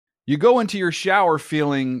You go into your shower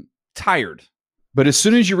feeling tired, but as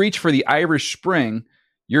soon as you reach for the Irish Spring,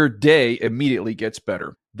 your day immediately gets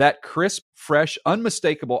better. That crisp, fresh,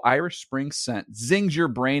 unmistakable Irish Spring scent zings your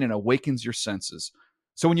brain and awakens your senses.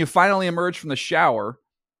 So when you finally emerge from the shower,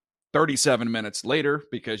 37 minutes later,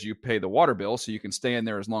 because you pay the water bill so you can stay in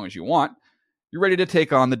there as long as you want, you're ready to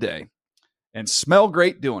take on the day. And smell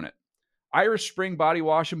great doing it. Irish Spring Body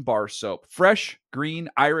Wash and Bar Soap. Fresh, green,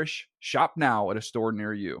 Irish. Shop now at a store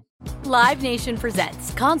near you. Live Nation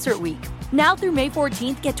presents Concert Week. Now through May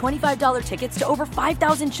 14th, get $25 tickets to over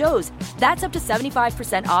 5,000 shows. That's up to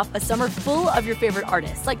 75% off a summer full of your favorite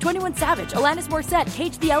artists like 21 Savage, Alanis Morissette,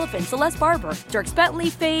 Cage the Elephant, Celeste Barber, Dierks Bentley,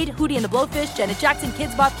 Fade, Hootie and the Blowfish, Janet Jackson,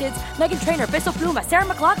 Kids Bop Kids, Meghan Trainor, Peso Pluma, Sarah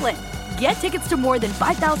McLachlan. Get tickets to more than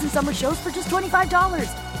 5,000 summer shows for just $25.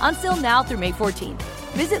 Until now through May 14th.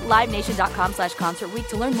 Visit LiveNation.com/Concert Week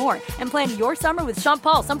to learn more and plan your summer with Sean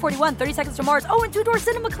Paul, Sum 41, 30 Seconds to Mars, and Two Door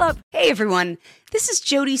Cinema Club. Hey everyone, this is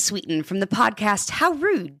Jody Sweeten from the podcast How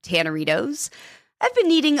Rude, Tanneritos. I've been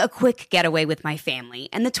needing a quick getaway with my family,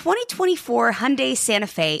 and the 2024 Hyundai Santa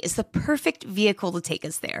Fe is the perfect vehicle to take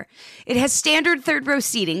us there. It has standard third-row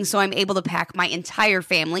seating, so I'm able to pack my entire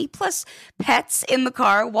family, plus pets, in the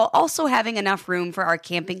car, while also having enough room for our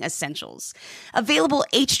camping essentials. Available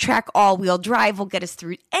H-Track all-wheel drive will get us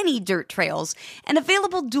through any dirt trails, and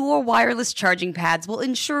available dual wireless charging pads will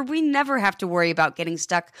ensure we never have to worry about getting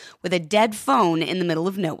stuck with a dead phone in the middle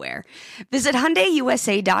of nowhere. Visit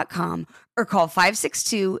HyundaiUSA.com or call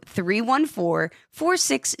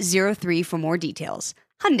 562-314-4603 for more details.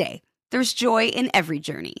 Hyundai, there's joy in every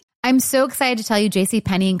journey. I'm so excited to tell you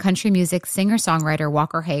JCPenney and country music singer-songwriter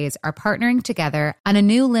Walker Hayes are partnering together on a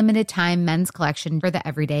new limited-time men's collection for the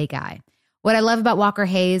everyday guy. What I love about Walker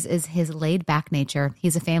Hayes is his laid-back nature.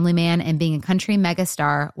 He's a family man, and being a country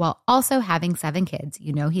megastar while also having 7 kids,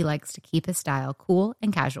 you know he likes to keep his style cool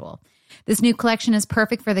and casual. This new collection is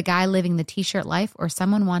perfect for the guy living the t-shirt life or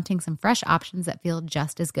someone wanting some fresh options that feel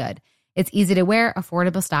just as good. It's easy to wear,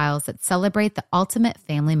 affordable styles that celebrate the ultimate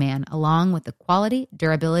family man, along with the quality,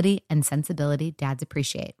 durability, and sensibility dads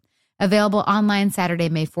appreciate. Available online Saturday,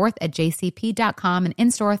 May 4th at jcp.com and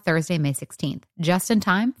in-store Thursday, May 16th, just in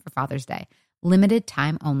time for Father's Day. Limited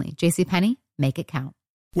time only. JCPenney, make it count.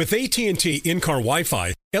 With AT&T in-car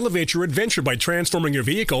Wi-Fi, elevate your adventure by transforming your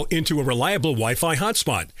vehicle into a reliable Wi-Fi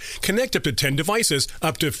hotspot. Connect up to 10 devices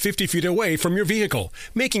up to 50 feet away from your vehicle,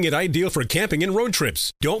 making it ideal for camping and road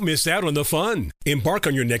trips. Don't miss out on the fun. Embark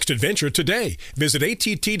on your next adventure today. Visit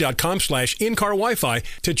att.com/in-car Wi-Fi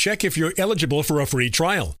to check if you're eligible for a free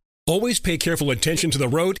trial. Always pay careful attention to the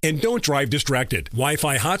road and don't drive distracted.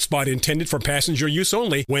 Wi-Fi hotspot intended for passenger use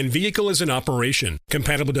only when vehicle is in operation.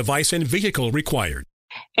 Compatible device and vehicle required.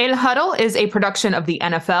 El Huddle is a production of the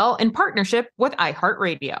NFL in partnership with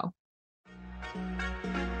iHeartRadio.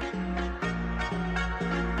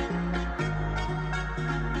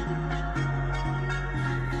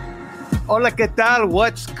 Hola, ¿qué tal?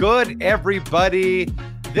 What's good, everybody?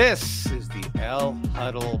 This is the El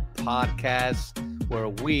Huddle podcast, where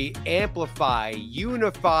we amplify,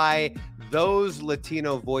 unify those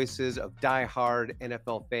Latino voices of diehard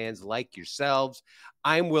NFL fans like yourselves.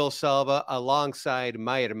 I'm Will Selva, alongside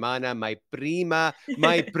my hermana, my prima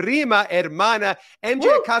hermana,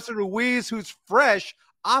 MJ Casa Ruiz, who's fresh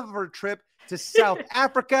off of her trip to South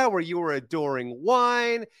Africa, where you were adoring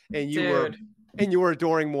wine, and you were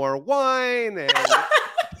adoring more wine. And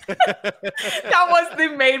that was the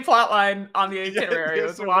main plot line on the itinerary.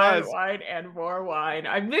 Yes, it was wine, and more wine.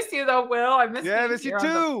 I miss you though, Will. I miss you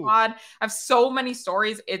too. I have so many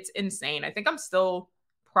stories. It's insane. I think I'm still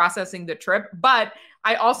processing the trip, but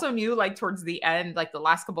I also knew, like, towards the end, like the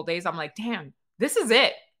last couple of days, I'm like, damn, this is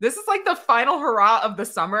it. This is like the final hurrah of the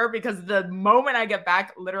summer, because the moment I get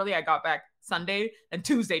back, literally I got back Sunday and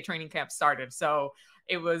Tuesday training camp started. So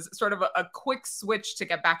it was sort of a quick switch to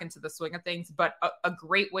get back into the swing of things, but a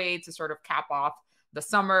great way to sort of cap off the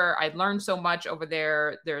summer. I learned so much over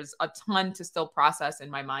there. There's a ton to still process in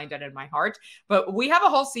my mind and in my heart, but we have a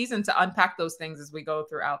whole season to unpack those things as we go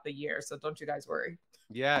throughout the year. So don't you guys worry.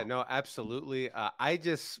 Yeah, no, absolutely. I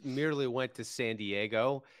just merely went to San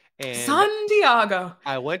Diego.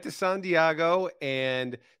 I went to San Diego,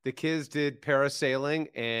 and the kids did parasailing,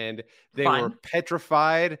 and they were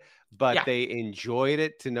petrified, but they enjoyed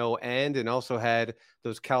it to no end, and also had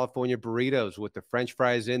those California burritos with the French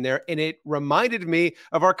fries in there. And it reminded me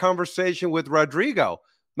of our conversation with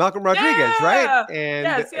Malcolm Rodriguez, right?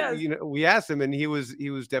 And you know, we asked him, and he was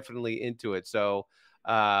definitely into it. So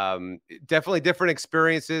definitely different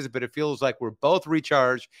experiences, but it feels like we're both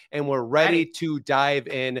recharged and we're ready to dive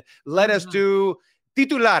in. Let us do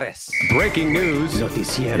titulares. Breaking news.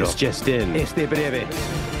 Noticieros just in. Este breve.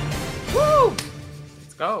 Woo!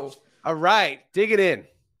 Let's go. All right, dig it in.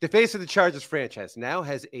 The face of the Chargers franchise now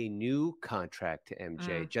has a new contract to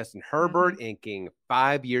MJ. Justin Herbert inking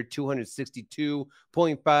 5-year,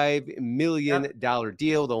 $262.5 million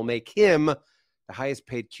deal. They'll make him the highest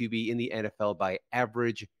paid QB in the NFL by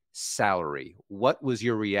average salary. What was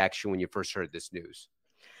your reaction when you first heard this news?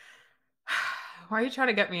 Why are you trying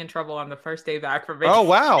to get me in trouble on the first day back from vacation? Oh,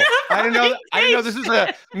 wow. I didn't know this was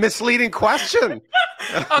a misleading question.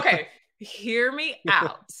 Okay. Hear me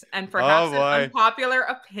out, and perhaps an unpopular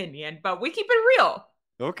opinion, but we keep it real.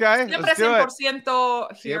 Okay, let's do it.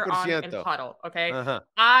 100% here on in Huddle, okay?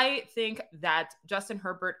 I think that Justin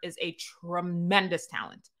Herbert is a tremendous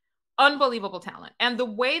talent, unbelievable talent. And the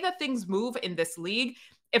way that things move in this league,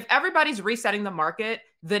 if everybody's resetting the market,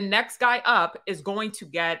 the next guy up is going to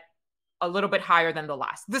get a little bit higher than the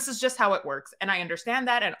last. This is just how it works, and I understand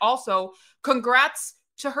that. And also, congrats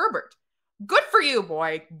to Herbert. Good for you,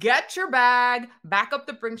 boy. Get your bag, back up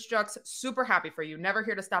the Brinks trucks. Super happy for you. Never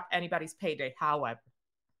here to stop anybody's payday. However,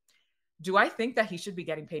 do I think that he should be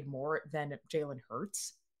getting paid more than Jalen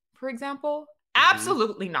Hurts, for example?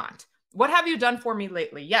 Absolutely not. What have you done for me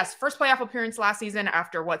lately? Yes, first playoff appearance last season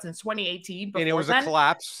after since 2018. And it was a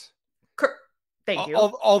collapse. Thank you.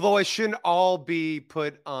 Although it shouldn't all be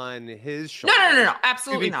put on his shoulders. No.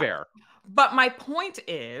 Absolutely not. To be fair. But my point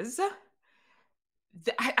is,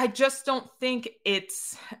 I just don't think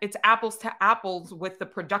it's apples to apples with the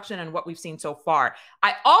production and what we've seen so far.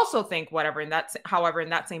 I also think, however, in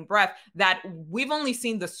that same breath, that we've only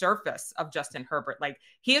seen the surface of Justin Herbert. Like,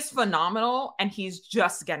 he is phenomenal and he's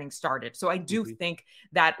just getting started. So I do think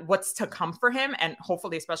that what's to come for him, and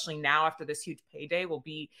hopefully, especially now after this huge payday, will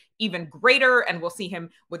be even greater. And we'll see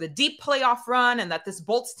him with a deep playoff run, and that this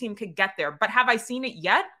Bolts team could get there. But have I seen it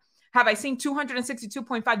yet? Have I seen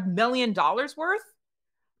 $262.5 million worth?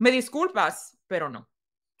 Me disculpas, pero no.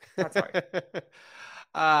 That's right.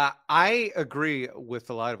 I agree with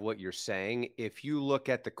a lot of what you're saying. If you look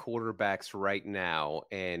at the quarterbacks right now,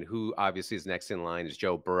 and who obviously is next in line is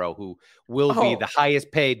Joe Burrow, who will be the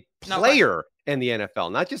highest paid player in the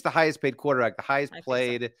NFL, not just the highest paid quarterback, the highest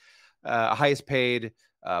paid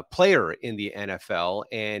player in the NFL.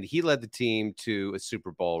 And he led the team to a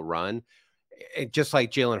Super Bowl run. Just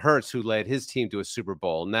like Jalen Hurts, who led his team to a Super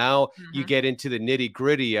Bowl. Now you get into the nitty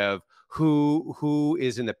gritty of who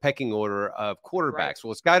is in the pecking order of quarterbacks. Right.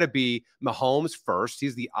 Well, it's got to be Mahomes first.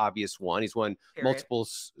 He's the obvious one. He's won multiple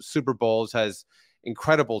Super Bowls, has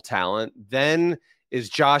incredible talent. Then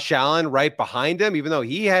is Josh Allen right behind him, even though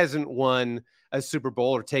he hasn't won a Super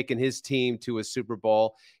Bowl or taken his team to a Super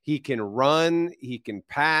Bowl. He can run, he can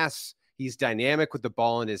pass, he's dynamic with the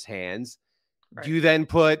ball in his hands. Right. Do you then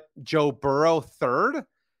put Joe Burrow third?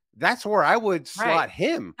 That's where I would slot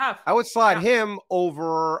him. I would slot him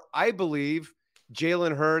over, I believe,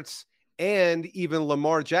 Jalen Hurts and even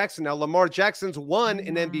Lamar Jackson. Now, Lamar Jackson's won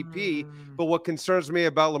an MVP, but what concerns me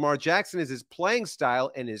about Lamar Jackson is his playing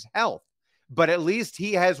style and his health. But at least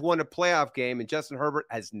he has won a playoff game, and Justin Herbert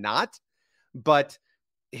has not. But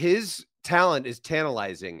his talent is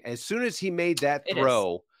tantalizing. As soon as he made that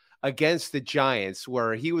throw against the Giants,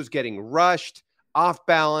 where he was getting rushed, off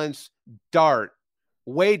balance, dart,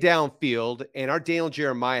 way downfield, and our Daniel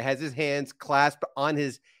Jeremiah has his hands clasped on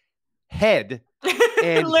his head,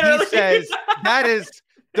 and he says, that is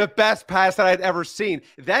the best pass that I'd ever seen.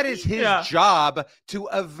 That is his job, to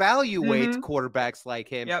evaluate quarterbacks like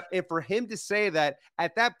him. And for him to say that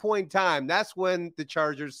at that point in time, that's when the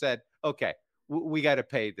Chargers said, okay, we got to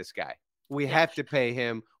pay this guy. We have to pay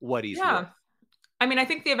him what he's worth. I mean, I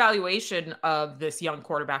think the evaluation of this young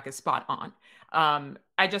quarterback is spot on.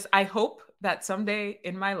 I hope that someday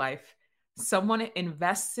in my life, someone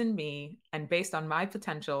invests in me, and based on my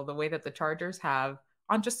potential, the way that the Chargers have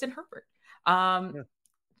on Justin Herbert.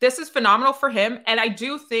 This is phenomenal for him. And I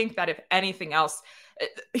do think that if anything else,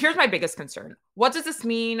 here's my biggest concern. What does this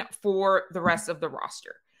mean for the rest of the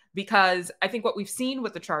roster? Because I think what we've seen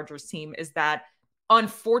with the Chargers team is that,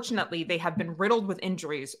 unfortunately, they have been riddled with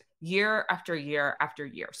injuries year after year after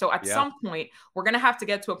year. So at some point, we're going to have to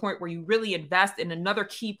get to a point where you really invest in another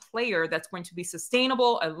key player that's going to be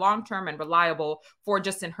sustainable and long-term and reliable for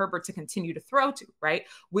Justin Herbert to continue to throw to, right?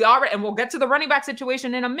 And we'll get to the running back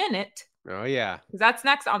situation in a minute. Oh, yeah. Because that's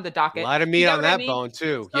next on the docket. A lot of meat on that bone,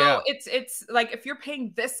 too. So it's like, if you're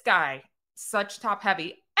paying this guy such top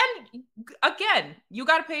heavy, and again, you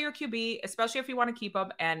got to pay your QB, especially if you want to keep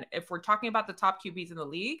him. And if we're talking about the top QBs in the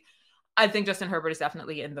league, I think Justin Herbert is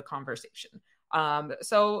definitely in the conversation.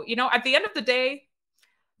 So, at the end of the day,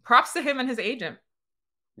 props to him and his agent.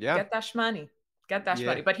 Yeah. Get that shmoney. Get that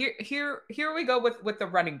money. But here we go with the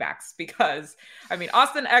running backs, because I mean,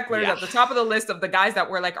 Austin Eckler is at the top of the list of the guys that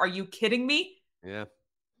were like, are you kidding me? Yeah.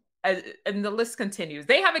 And the list continues.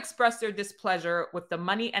 They have expressed their displeasure with the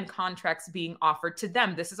money and contracts being offered to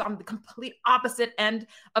them. This is on the complete opposite end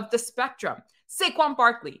of the spectrum. Saquon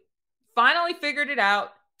Barkley finally figured it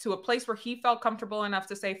out to a place where he felt comfortable enough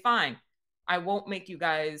to say, fine, I won't make you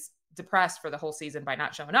guys depressed for the whole season by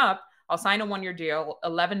not showing up. I'll sign a 1-year deal,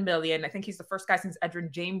 $11 million. I think he's the first guy since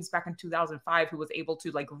Edgerrin James back in 2005 who was able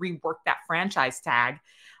to like rework that franchise tag.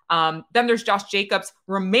 Then there's Josh Jacobs,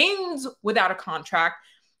 remains without a contract,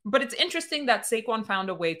 but it's interesting that Saquon found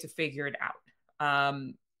a way to figure it out.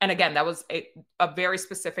 And again, that was a very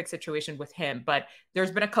specific situation with him, but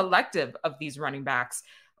there's been a collective of these running backs.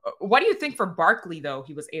 What do you think for Barkley, though,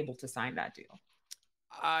 he was able to sign that deal?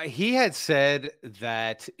 He had said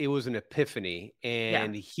that it was an epiphany,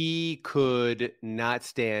 and he could not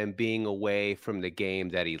stand being away from the game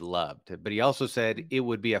that he loved. But he also said it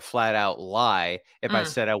would be a flat out lie if I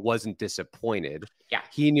said I wasn't disappointed. Yeah.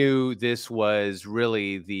 He knew this was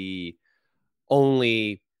really the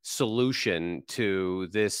only solution to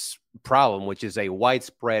this problem, which is a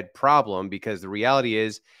widespread problem, because the reality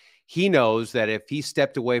is he knows that if he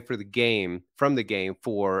stepped away from the game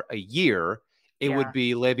for a year, it would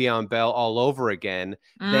be Le'Veon Bell all over again.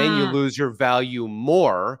 Then you lose your value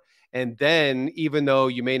more. And then even though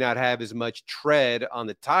you may not have as much tread on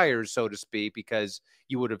the tires, so to speak, because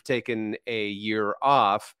you would have taken a year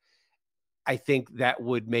off, I think that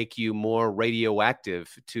would make you more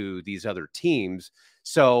radioactive to these other teams.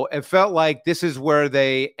 So it felt like this is where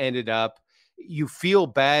they ended up. You feel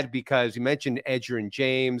bad because you mentioned Edgerrin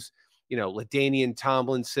James, LaDainian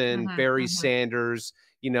Tomlinson, Barry Sanders,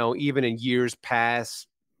 even in years past,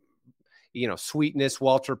 Sweetness,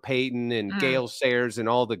 Walter Payton, and Gale Sayers, and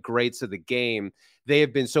all the greats of the game. They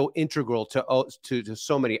have been so integral to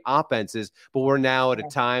so many offenses, but we're now at a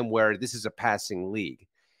time where this is a passing league.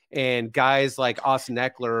 And guys like Austin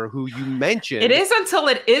Eckler, who you mentioned. It is until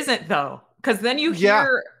it isn't, though. Because then you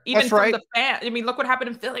hear even from the fan. I mean, look what happened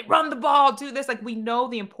in Philly. Run the ball, do this. Like, we know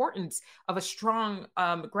the importance of a strong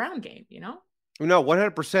ground game, No,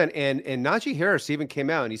 100%. And Najee Harris even came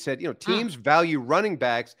out and he said, teams value running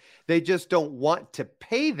backs. They just don't want to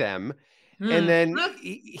pay them. And then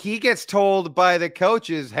he gets told by the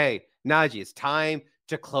coaches, hey, Najee, it's time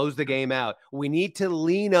to close the game out. We need to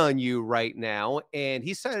lean on you right now. And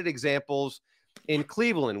he cited examples in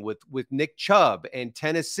Cleveland with Nick Chubb, and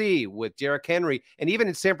Tennessee with Derrick Henry, and even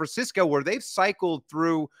in San Francisco, where they've cycled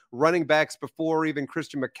through running backs before even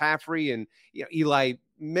Christian McCaffrey and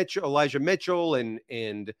Elijah Mitchell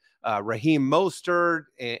and Raheem Mostert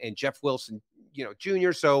and Jeff Wilson,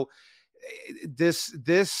 Jr. So this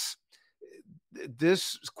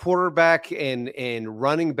quarterback and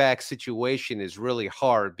running back situation is really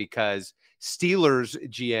hard, because Steelers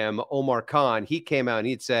GM Omar Khan, he came out and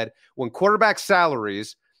he'd said, when quarterback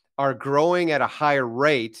salaries are growing at a higher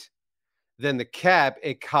rate than the cap,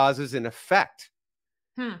 it causes an effect.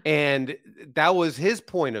 And that was his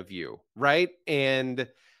point of view, right? And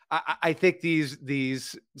I think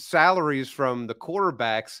these salaries from the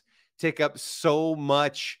quarterbacks take up so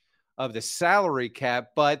much of the salary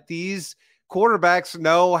cap, but these quarterbacks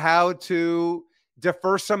know how to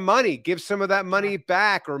defer some money, give some of that money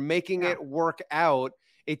back, or making it work out.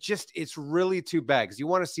 It's really too bad, because you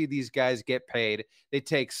want to see these guys get paid. They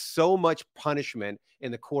take so much punishment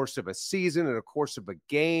in the course of a season, in the course of a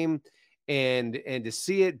game, and to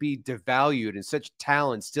see it be devalued and such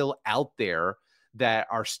talent still out there that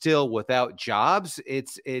are still without jobs,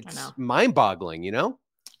 it's mind-boggling,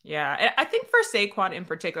 Yeah, I think for Saquon in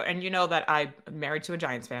particular, and that I'm married to a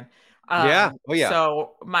Giants fan.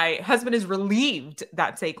 So my husband is relieved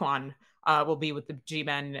that Saquon will be with the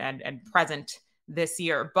G-Men and present this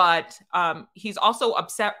year, but he's also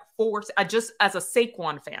upset for just as a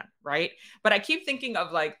Saquon fan, right? But I keep thinking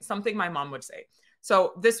of like something my mom would say.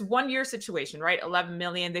 So this 1-year situation, right? $11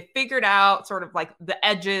 million. They figured out sort of like the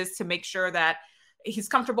edges to make sure that he's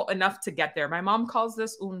comfortable enough to get there. My mom calls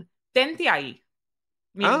this un tente ahí,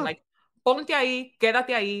 meaning like ponte ahí, quédate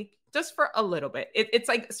ahí, just for a little bit. It's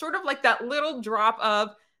like sort of like that little drop of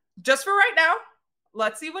just for right now.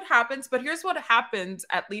 Let's see what happens. But here's what happens,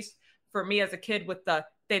 at least for me as a kid, with the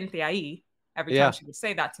tente ahí. Every time she would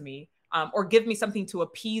say that to me, or give me something to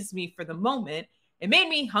appease me for the moment, it made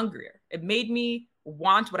me hungrier. It made me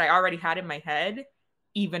want what I already had in my head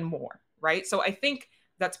even more, right? So I think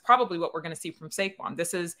that's probably what we're going to see from Saquon.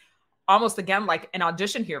 This is almost, again, like an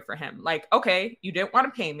audition here for him. Like, okay, you didn't want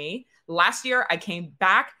to pay me. Last year, I came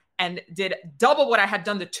back and did double what I had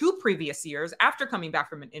done the 2 previous years after coming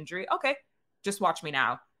back from an injury. Okay, just watch me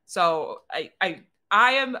now. So I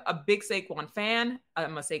am a big Saquon fan.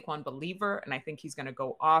 I'm a Saquon believer, and I think he's going to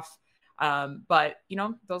go off. But, you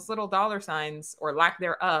know, those little dollar signs or lack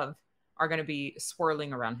thereof are going to be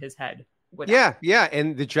swirling around his head. Yeah.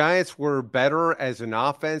 And the Giants were better as an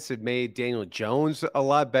offense. It made Daniel Jones a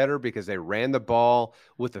lot better because they ran the ball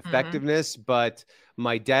with effectiveness. But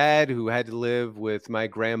my dad, who had to live with my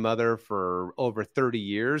grandmother for over 30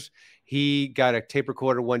 years, he got a tape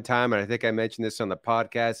recorder one time, and I think I mentioned this on the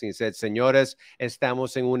podcast, and he said, "Señores,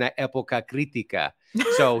 estamos en una época crítica."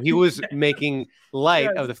 So he was making light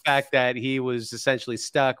of the fact that he was essentially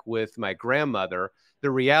stuck with my grandmother.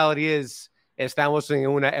 The reality is, estamos en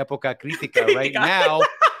una época crítica right now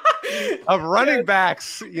of running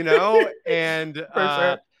backs, you know, and,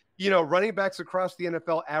 you know, running backs across the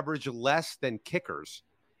NFL average less than kickers.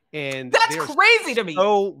 And that's crazy to me.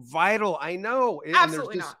 So vital. I know.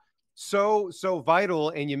 Absolutely not. So vital.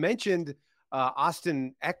 And you mentioned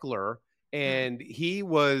Austin Eckler, and he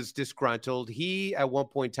was disgruntled. He, at one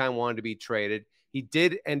point in time, wanted to be traded. He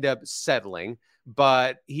did end up settling,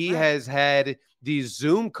 but he has had these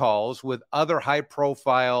Zoom calls with other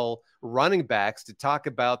high-profile running backs to talk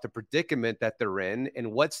about the predicament that they're in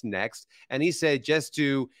and what's next. And he said just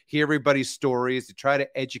to hear everybody's stories, to try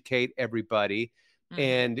to educate everybody.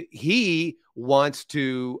 And he wants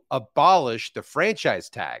to abolish the franchise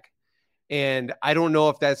tag. And I don't know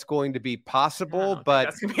if that's going to be possible,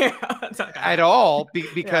 but at all,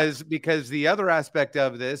 because the other aspect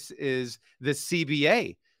of this is the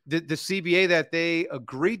CBA. The CBA that they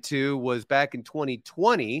agreed to was back in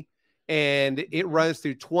 2020, and it runs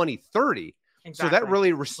through 2030. Exactly. So that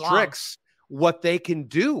really restricts what they can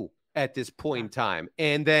do at this point in time.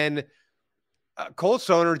 And then Colts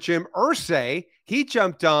owner Jim Irsay, he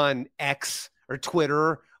jumped on X or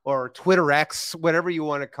Twitter or Twitter X, whatever you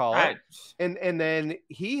want to call it. And then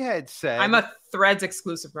he had said, I'm a Threads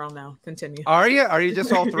exclusive girl now. Continue. Are you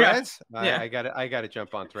just all Threads? Yeah. I got to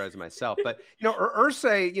jump on Threads myself. But, you know,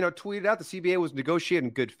 Irsay, you know, tweeted out the CBA was negotiated in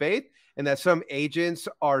good faith and that some agents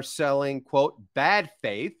are selling, quote, bad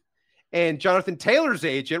faith. And Jonathan Taylor's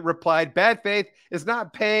agent replied, bad faith is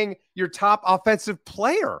not paying your top offensive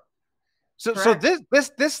player. So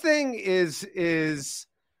this thing is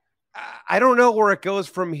I don't know where it goes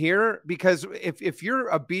from here, because if you're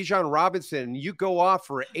a Bijan Robinson, you go off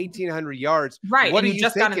for 1,800 yards, right? What and are you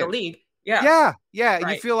just thinking? got in the league, yeah.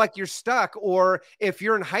 Right. You feel like you're stuck. Or if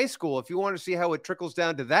you're in high school, if you want to see how it trickles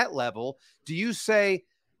down to that level, do you say,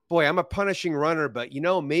 "Boy, I'm a punishing runner, but you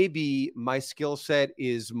know, maybe my skill set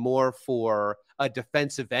is more for a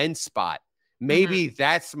defensive end spot. Maybe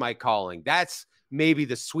that's my calling. That's maybe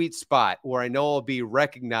the sweet spot where I know I'll be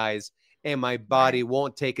recognized." And my body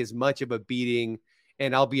won't take as much of a beating,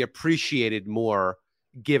 and I'll be appreciated more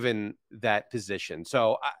given that position.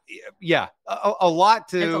 So, a lot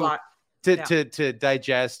to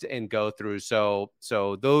digest and go through. So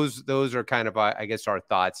those are kind of, I guess, our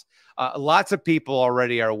thoughts. Lots of people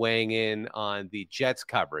already are weighing in on the Jets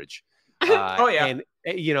coverage. And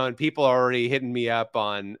you know, and people are already hitting me up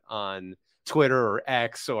on Twitter or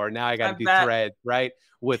X, or now I got to do Thread, right?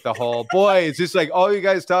 With the whole, boy, it's just like all you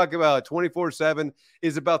guys talk about 24/7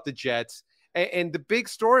 is about the Jets. And the big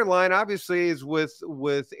storyline obviously is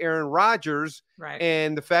with Aaron Rodgers, right?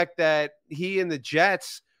 And the fact that he and the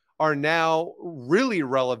Jets are now really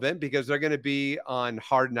relevant because they're going to be on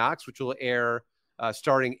Hard Knocks, which will air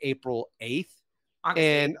starting April 8th.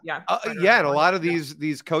 And a lot of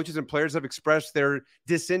these coaches and players have expressed their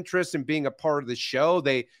disinterest in being a part of the show.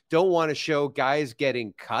 They don't want to show guys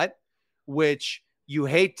getting cut, which you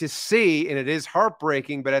hate to see, and it is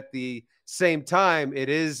heartbreaking, but at the same time, it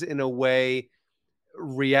is in a way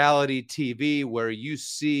reality TV where you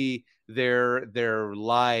see their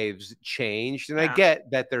lives changed. And I get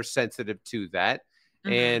that they're sensitive to that.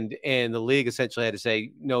 And the league essentially had to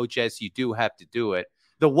say, no, Jess, you do have to do it.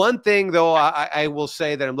 The one thing, though, I will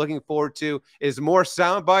say that I'm looking forward to is more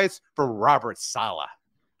sound bites for Robert Saleh.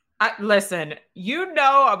 Listen, you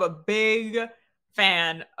know, I'm a big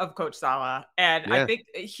fan of Coach Saleh, and I think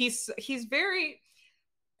he's very.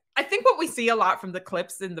 I think what we see a lot from the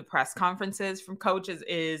clips in the press conferences from coaches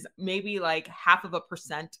is maybe like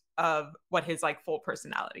 0.5% of what his like full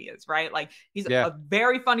personality is, right? Like he's a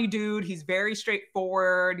very funny dude. He's very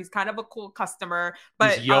straightforward. He's kind of a cool customer,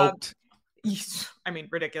 but he's yoked. I mean,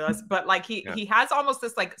 ridiculous, but like he has almost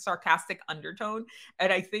this like sarcastic undertone.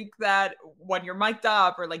 And I think that when you're mic'd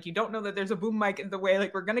up or like you don't know that there's a boom mic in the way,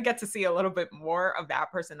 like we're going to get to see a little bit more of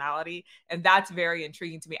that personality. And that's very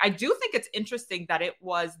intriguing to me. I do think it's interesting that it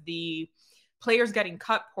was the players getting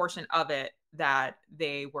cut portion of it that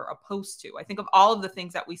they were opposed to. I think of all of the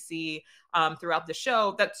things that we see throughout the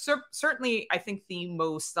show, that certainly I think the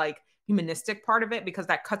most like humanistic part of it, because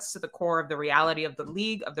that cuts to the core of the reality of the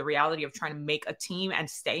league, of the reality of trying to make a team and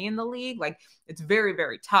stay in the league. Like it's very,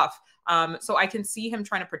 very tough. So I can see him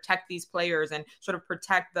trying to protect these players and sort of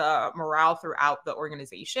protect the morale throughout the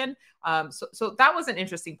organization. So that was an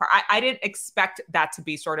interesting part. I didn't expect that to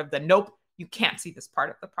be sort of the nope, you can't see this part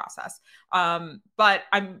of the process. But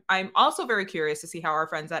I'm also very curious to see how our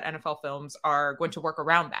friends at NFL Films are going to work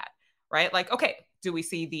around that, right? Like, okay, do we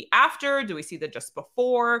see the after? Do we see the just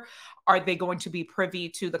before? Are they going to be privy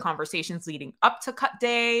to the conversations leading up to cut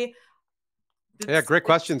day? Great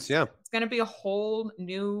questions. Yeah. It's going to be a whole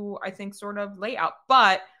new, I think, sort of layout.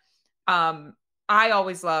 But I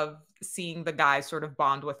always love seeing the guys sort of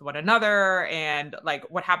bond with one another and like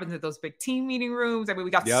what happens at those big team meeting rooms. I mean, we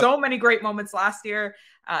got so many great moments last year.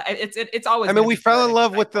 It's always, I mean, we fell in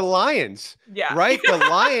love with the Lions, right? The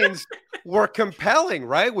Lions were compelling,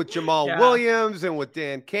 right? With Jamal Williams and with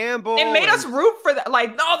Dan Campbell. It made us root for that.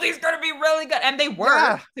 Like, no, these are going to be really good. And they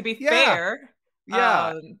were, to be fair.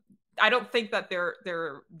 Yeah. I don't think that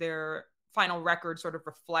their final record sort of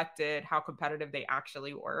reflected how competitive they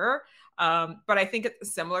actually were. But I think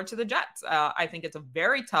it's similar to the Jets. I think it's a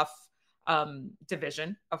very tough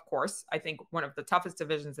division, of course. I think one of the toughest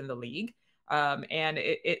divisions in the league. And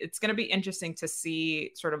it's going to be interesting to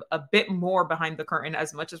see sort of a bit more behind the curtain,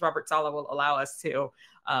 as much as Robert Saleh will allow us to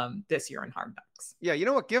this year in Hard Knocks. Yeah, you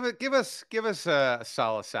know what? Give us a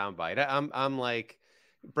Saleh soundbite. I'm like,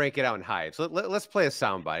 break it out in hives. Let's play a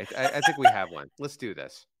soundbite. I think we have one. Let's do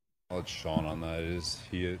this. I'll let Sean on that.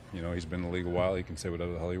 He's been in the league a while. He can say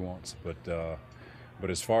whatever the hell he wants. But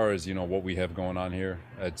as far as what we have going on here,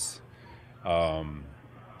 it's I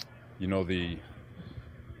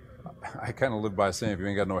kind of live by saying, if you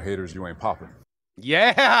ain't got no haters, you ain't popping.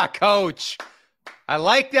 Yeah, coach. I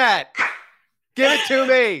like that. Give it to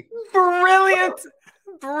me.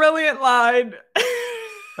 Brilliant line.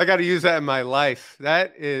 I got to use that in my life.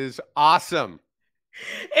 That is awesome.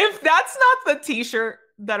 If that's not the t-shirt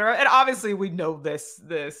and obviously we know this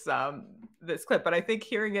clip, but I think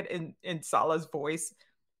hearing it in Saleh's voice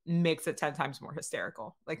makes it 10 times more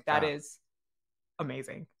hysterical. Like that is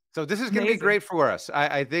amazing. So this is going to be great for us.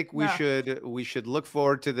 I think we should look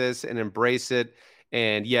forward to this and embrace it.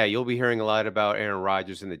 And you'll be hearing a lot about Aaron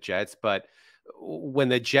Rodgers and the Jets, but when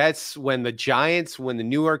the Giants, when the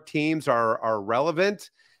New York teams are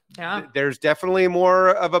relevant, there's definitely more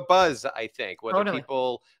of a buzz, I think, whether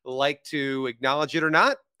people like to acknowledge it or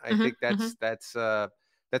not. I think that's a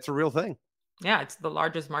real thing. Yeah, it's the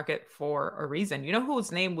largest market for a reason. You know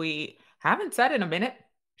whose name we haven't said in a minute,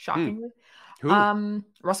 shockingly? Who?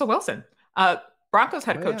 Russell Wilson. Broncos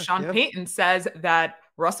head coach Sean Payton says that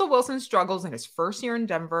Russell Wilson's struggles in his first year in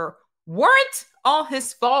Denver weren't all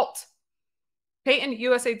his fault. Payton,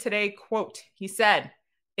 USA Today, quote, he said,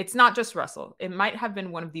 "It's not just Russell. It might have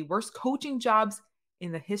been one of the worst coaching jobs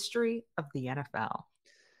in the history of the NFL."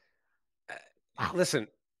 Listen,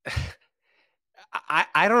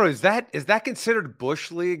 I don't know. Is that considered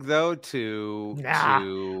Bush League though?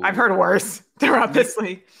 I've heard worse throughout this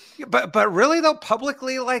league. But really though,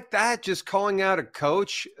 publicly like that, just calling out a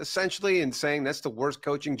coach essentially and saying that's the worst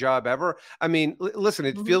coaching job ever. I mean, listen,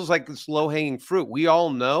 it feels like it's low hanging fruit. We all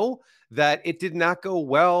know that it did not go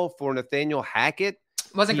well for Nathaniel Hackett.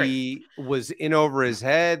 Wasn't great. He was in over his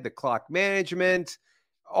head, the clock management,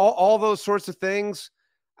 all those sorts of things.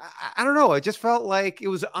 I don't know. It just felt like it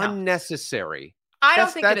was unnecessary. I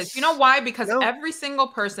don't think it is. You know why? Because every single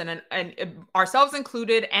person, and ourselves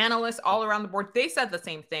included, analysts all around the board, they said the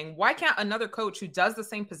same thing. Why can't another coach who does the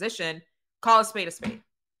same position call a spade a spade?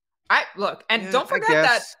 Don't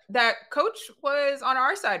forget that coach was on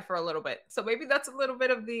our side for a little bit. So maybe that's a little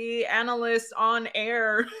bit of the analyst on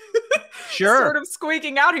air sort of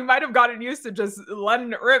squeaking out. He might have gotten used to just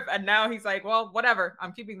letting it rip. And now he's like, well, whatever.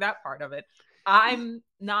 I'm keeping that part of it. I'm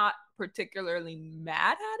not particularly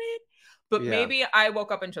mad at it, but maybe I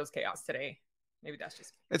woke up and chose chaos today. Maybe that's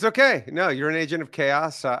just me. It's okay. No, you're an agent of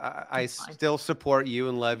chaos. I still support you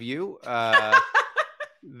and love you.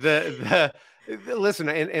 Listen,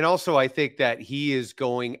 and also I think that he is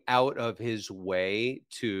going out of his way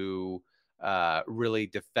to really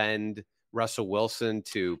defend Russell Wilson,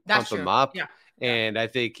 to pump him up. Yeah. And I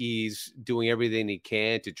think he's doing everything he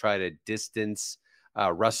can to try to distance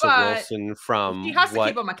Russell Wilson from he has to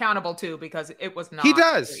keep him accountable too, because it was not. He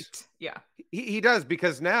does. Great. Yeah. He does,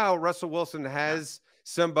 because now Russell Wilson has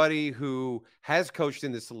somebody who has coached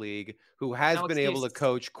in this league, who has been able to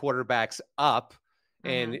coach quarterbacks up.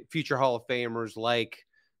 And future Hall of Famers like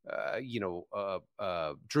Drew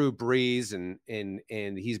Brees,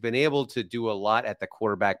 and he's been able to do a lot at the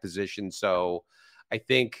quarterback position. So I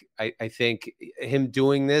think him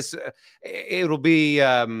doing this, it'll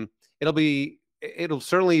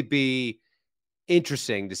certainly be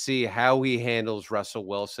interesting to see how he handles Russell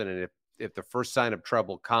Wilson, and if the first sign of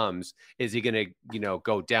trouble comes, is he going to,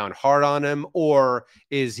 go down hard on him, or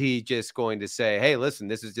is he just going to say, hey, listen,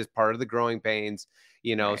 this is just part of the growing pains,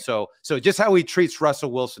 right. So just how he treats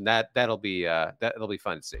Russell Wilson, that'll be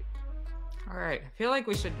fun to see. All right. I feel like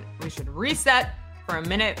we should reset for a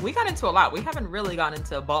minute. We got into a lot. We haven't really gone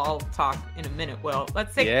into ball talk in a minute. Will,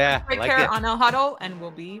 let's take a break here on El Huddle, and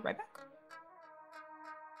we'll be right back.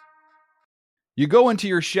 You go into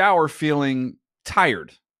your shower feeling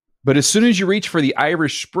tired, but as soon as you reach for the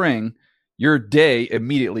Irish Spring, your day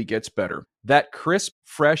immediately gets better. That crisp,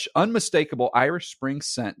 fresh, unmistakable Irish Spring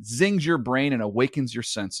scent zings your brain and awakens your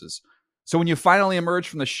senses. So when you finally emerge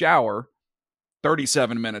from the shower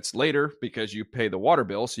 37 minutes later, because you pay the water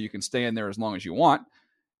bill so you can stay in there as long as you want,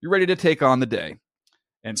 you're ready to take on the day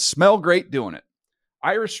and smell great doing it.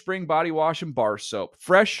 Irish Spring body wash and bar soap.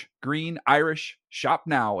 Fresh, green, Irish. Shop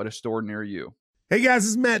now at a store near you. Hey guys, this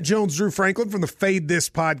is Matt Jones, Drew Franklin from the Fade This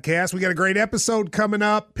podcast. We got a great episode coming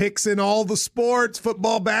up, picks in all the sports,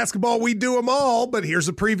 football, basketball, we do them all, but here's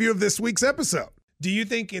a preview of this week's episode. Do you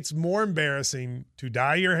think it's more embarrassing to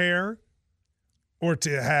dye your hair or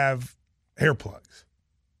to have hair plugs?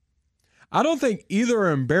 I don't think either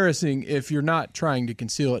are embarrassing if you're not trying to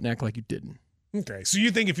conceal it and act like you didn't. Okay, so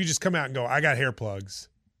you think if you just come out and go, I got hair plugs.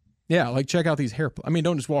 Yeah, like check out these hair plugs. I mean,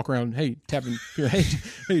 don't just walk around, tapping,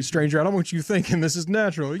 hey, stranger, I don't want you thinking this is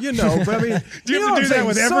natural, but I mean. Do you have to do that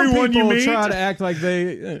with everyone you meet? Try to act like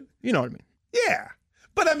they, you know what I mean? Yeah,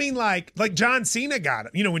 but I mean, like John Cena got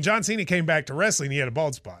it. When John Cena came back to wrestling, he had a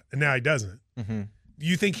bald spot, and now he doesn't. Mm-hmm.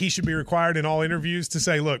 You think he should be required in all interviews to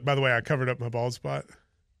say, look, by the way, I covered up my bald spot?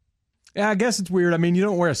 Yeah, I guess it's weird. I mean, you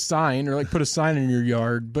don't wear a sign or put a sign in your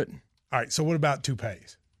yard, but. All right, so what about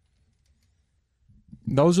toupees?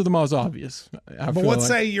 Those are the most obvious. But let's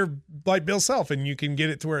say you're like Bill Self and you can get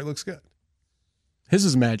it to where it looks good. His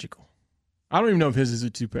is magical. I don't even know if his is a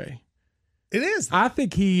toupee. It is. I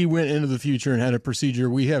think he went into the future and had a procedure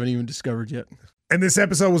we haven't even discovered yet. And this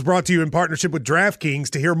episode was brought to you in partnership with DraftKings.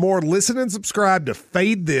 To hear more, listen and subscribe to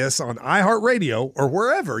Fade This on iHeartRadio or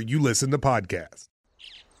wherever you listen to podcasts.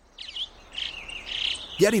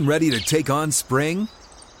 Getting ready to take on spring?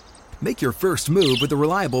 Make your first move with the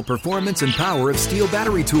reliable performance and power of Steel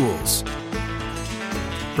battery tools.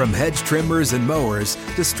 From hedge trimmers and mowers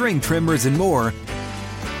to string trimmers and more,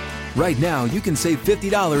 right now you can save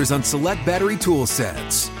 $50 on select battery tool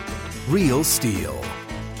sets. Real Steel.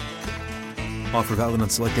 Offer valid on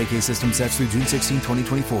select AK system sets through June 16,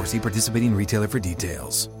 2024. See participating retailer for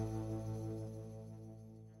details.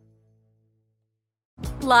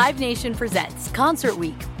 Live Nation presents Concert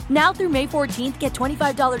Week. Now through May 14th, get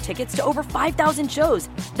 $25 tickets to over 5,000 shows.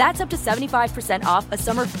 That's up to 75% off a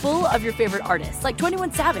summer full of your favorite artists like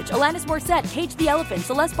 21 Savage, Alanis Morissette, Cage the Elephant,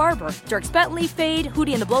 Celeste Barber, Dierks Bentley, Fade,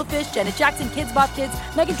 Hootie and the Blowfish, Janet Jackson, Kids Bop Kids,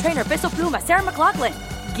 Meghan Trainor, Peso Pluma, Sarah McLachlan.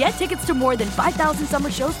 Get tickets to more than 5,000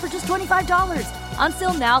 summer shows for just $25. On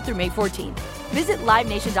sale now through May 14th. Visit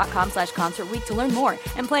livenation.com/Concert Week to learn more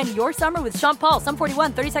and plan your summer with Sean Paul, Sum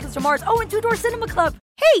 41, 30 Seconds to Mars, and Two Door Cinema Club.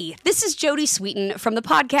 Hey, this is Jody Sweeten from the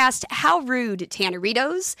podcast How Rude,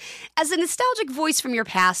 Tanneritos. As a nostalgic voice from your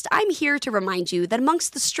past, I'm here to remind you that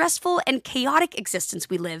amongst the stressful and chaotic existence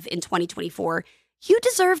we live in 2024, you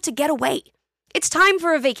deserve to get away. It's time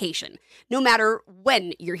for a vacation, no matter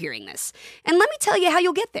when you're hearing this. And let me tell you how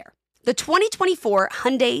you'll get there. The 2024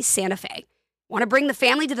 Hyundai Santa Fe. Want to bring the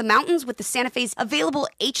family to the mountains with the Santa Fe's available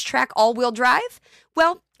H-Track all-wheel drive?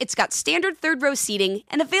 Well, it's got standard third-row seating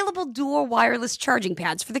and available dual wireless charging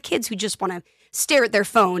pads for the kids who just want to stare at their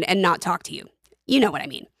phone and not talk to you. You know what I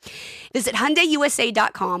mean. Visit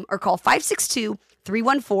HyundaiUSA.com or call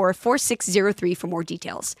 562-314-4603 for more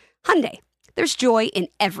details. Hyundai, there's joy in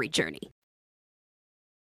every journey.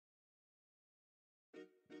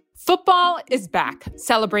 Football is back.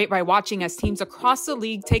 Celebrate by watching as teams across the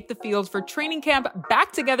league take the field for Training Camp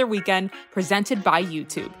Back Together Weekend, presented by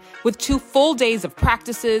YouTube. With 2 full days of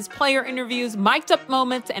practices, player interviews, mic'd up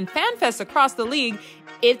moments, and fan fests across the league,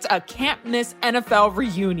 it's a can't-miss NFL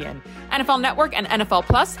reunion. NFL Network and NFL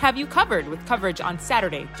Plus have you covered with coverage on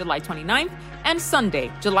Saturday, July 29th and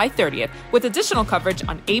Sunday, July 30th, with additional coverage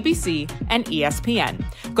on ABC and ESPN.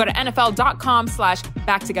 Go to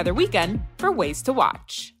NFL.com/BackTogetherWeekend for ways to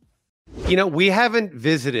watch. We haven't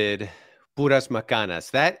visited Puras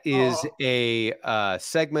Macanas. That is a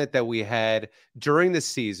segment that we had during the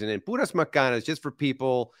season. And Puras Macanas, just for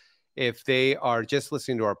people if they are just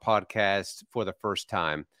listening to our podcast for the first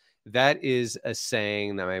time, that is a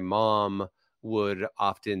saying that my mom would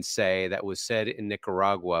often say that was said in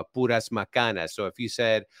Nicaragua, Puras Macanas. So if you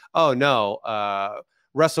said, oh, no,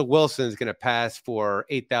 Russell Wilson is going to pass for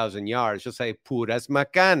 8,000 yards, you'll say Puras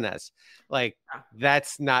Macanas. Like,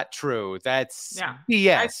 that's not true. That's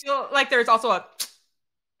BS. I feel like there's also a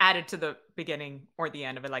added to the beginning or the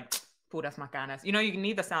end of it, like Puras Macanas. You know, you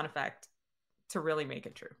need the sound effect to really make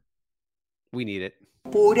it true. We need it.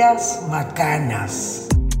 Puras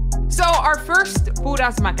Macanas. So our first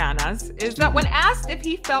Puras Macanas is that when asked if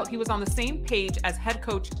he felt he was on the same page as head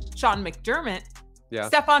coach Sean McDermott,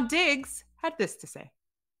 Stefon Diggs had this to say.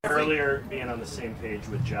 Earlier, being on the same page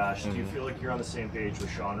with Josh, do you feel like you're on the same page with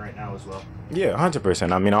Sean right now as well? Yeah,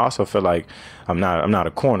 100%. I mean, I also feel like I'm not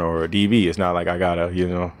a corner or a DB. It's not like I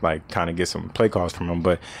gotta, like kind of get some play calls from him.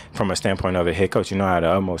 But from a standpoint of a head coach, I have the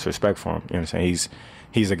utmost respect for him. You know what I'm saying?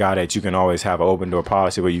 He's a guy that you can always have an open door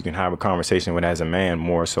policy where you can have a conversation with as a man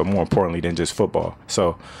more importantly than just football.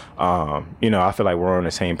 So, I feel like we're on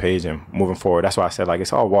the same page and moving forward. That's why I said, like,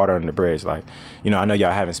 it's all water under the bridge. Like, I know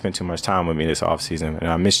y'all haven't spent too much time with me this offseason, and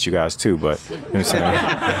I missed you guys too, but, you know what I'm saying? You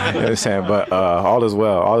know what I'm saying? But all is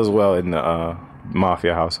well. All is well in the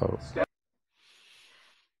Mafia household.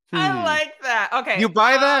 I like that. Okay. You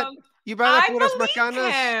buy that? You buy that Puras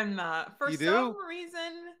Macanas? Him. For some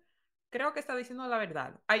reason, creo que está diciendo la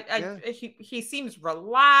verdad. He seems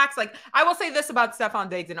relaxed. Like, I will say this about Stefon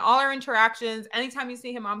Diggs. In all our interactions, anytime you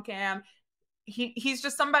see him on cam, he's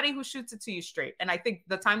just somebody who shoots it to you straight. And I think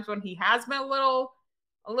the times when he has been a little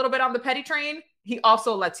bit on the petty train, he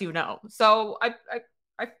also lets you know. So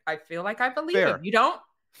I feel like I believe him. You don't?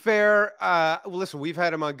 Fair. Listen, we've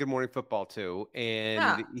had him on Good Morning Football too,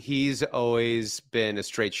 and he's always been a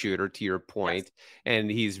straight shooter, to your point, and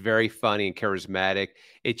he's very funny and charismatic.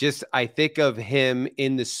 I think of him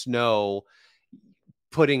in the snow,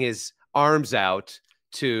 putting his arms out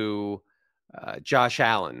to Josh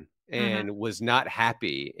Allen, and was not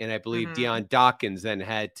happy. And I believe Deion Dawkins then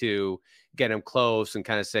had to get him close and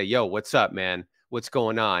kind of say, "Yo, what's up, man? What's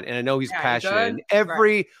going on?" And I know he's passionate. And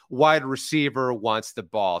every wide receiver wants the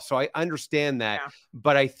ball. So I understand that.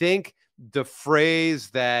 But I think the phrase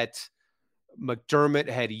that McDermott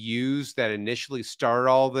had used that initially started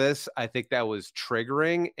all this, I think that was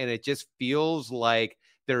triggering. And it just feels like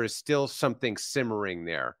there is still something simmering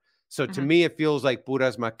there. So to me, it feels like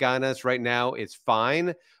Puras Macanas right now. It's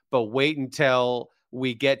fine. But wait until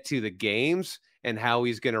we get to the games and how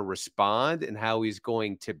he's going to respond and how he's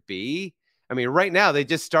going to be. I mean, right now, they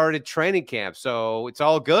just started training camp, so it's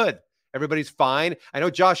all good. Everybody's fine. I know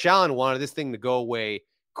Josh Allen wanted this thing to go away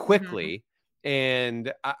quickly,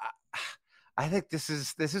 and I think this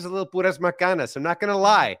is a little Puras Macanas. I'm not going to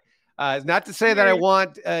lie. Not to say that I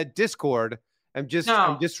want discord.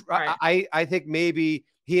 I think maybe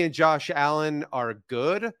he and Josh Allen are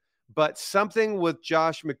good, but something with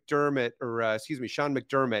Sean McDermott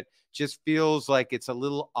just feels like it's a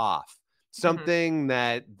little off. Something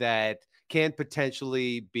that can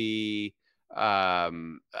potentially be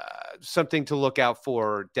something to look out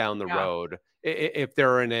for down the road. If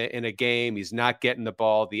they're in a game, he's not getting the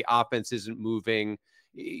ball, the offense isn't moving.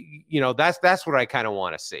 That's what I kind of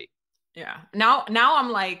want to see. Yeah. Now I'm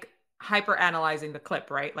like hyper analyzing the clip,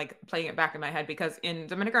 right? Like playing it back in my head, because in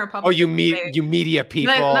Dominican Republic. Oh, you media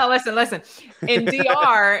people. No, listen. In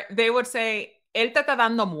DR, they would say, él te está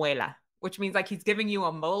dando muela, which means like he's giving you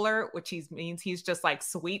a molar, which means he's just like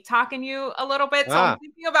sweet talking you a little bit. So I'm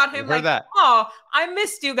thinking about him like, oh, I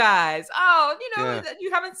missed you guys. Oh,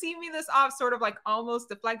 you haven't seen me this off, sort of like almost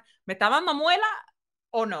deflect. ¿Me está dando muela?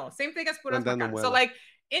 Oh no, same thing as Puras Macanas. So like,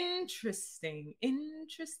 interesting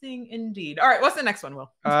indeed. All right, what's the next one,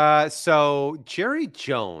 Will? So Jerry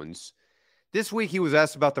Jones, this week he was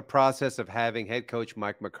asked about the process of having head coach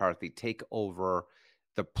Mike McCarthy take over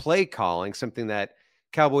the play calling, something that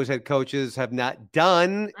Cowboys head coaches have not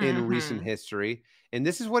done in recent history. And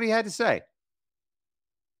this is what he had to say.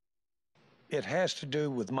 It has to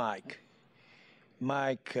do with Mike.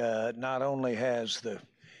 Mike not only has the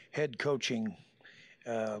head coaching,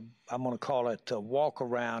 I'm going to call it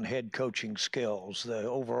walk-around head coaching skills, the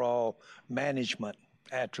overall management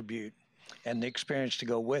attribute, and the experience to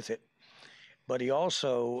go with it, but he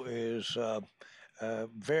also is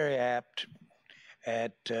very apt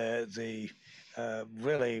at the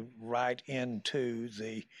really right into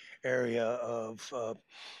the area of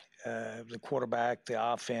the quarterback,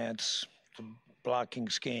 the offense, the blocking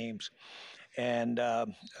schemes. And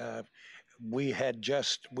we're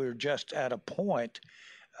just at a point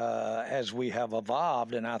as we have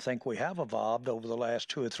evolved, and I think we have evolved over the last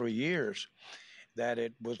 2 or 3 years, that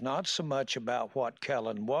it was not so much about what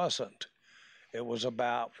Kellen wasn't. It was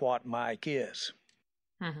about what Mike is.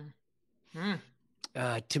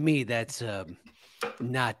 To me, that's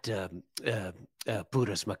not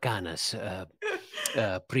Puras Macanas,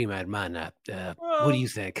 prima hermana. What do you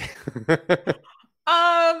think?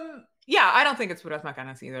 Yeah, I don't think it's Puras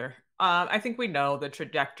Macanas either. I think we know the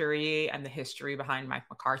trajectory and the history behind Mike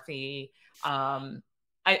McCarthy. I'm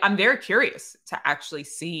very curious to actually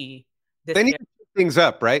see this. They need to pick things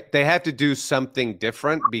up, right? They have to do something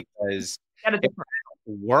different because it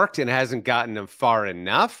worked and hasn't gotten them far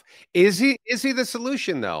enough. Is he the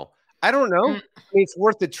solution though? I don't know. I mean, it's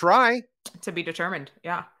worth a try. To be determined.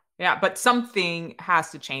 Yeah. Yeah, but something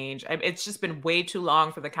has to change. It's just been way too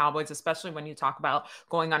long for the Cowboys, especially when you talk about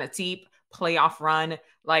going on a deep playoff run.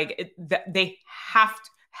 Like they have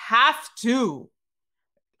to.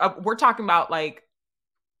 We're talking about like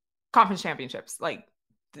conference championships. Like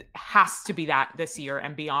has to be that this year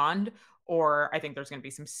and beyond. Or I think there's going to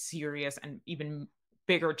be some serious and even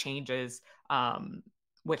bigger changes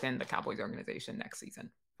within the Cowboys organization next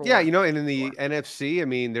season. Yeah, you know, and in the NFC, I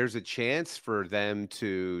mean, there's a chance for them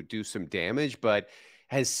to do some damage, but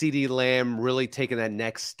has CeeDee Lamb really taken that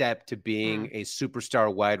next step to being a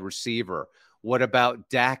superstar wide receiver? What about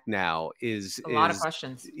Dak now? Is a lot of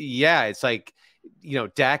questions. Yeah, it's like, you know,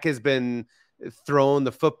 Dak has been throwing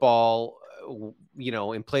the football, you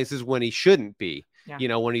know, in places when he shouldn't be. Yeah. You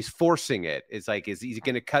know, when he's forcing it, it's like, is he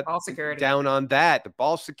going to cut down on that? The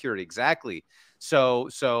ball security, exactly. So,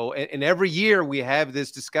 and every year we have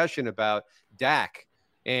this discussion about Dak,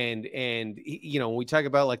 and you know, when we talk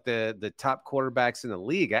about like the top quarterbacks in the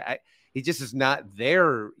league, he just is not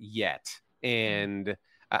there yet, and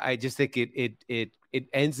I just think it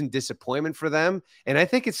ends in disappointment for them, and I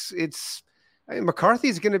think it's. I mean,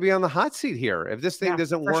 McCarthy's going to be on the hot seat here if this thing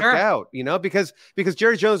doesn't work out, you know, because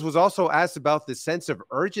Jerry Jones was also asked about the sense of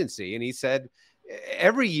urgency, and he said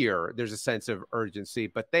every year there's a sense of urgency,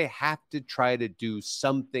 but they have to try to do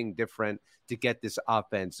something different to get this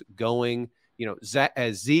offense going. You know,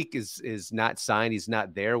 Zeke is not signed; he's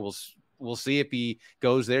not there. We'll see if he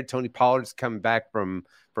goes there. Tony Pollard's coming back from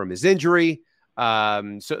his injury,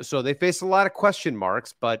 so they face a lot of question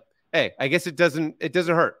marks. But hey, I guess it doesn't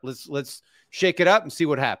hurt. Let's shake it up and see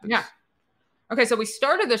what happens. Yeah. Okay, so we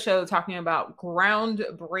started the show talking about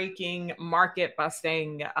groundbreaking,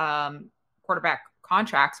 market-busting quarterback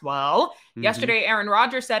contracts. Well, yesterday, Aaron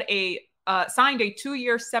Rodgers signed a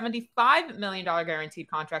 2-year, $75 million guaranteed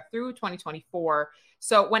contract through 2024.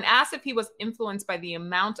 So when asked if he was influenced by the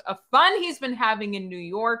amount of fun he's been having in New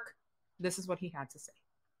York, this is what he had to say.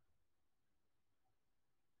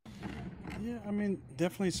 Yeah, I mean,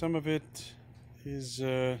 definitely some of it is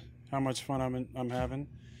how much fun I'm having.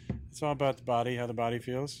 It's all about the body, how the body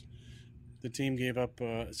feels. The team gave up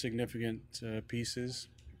significant pieces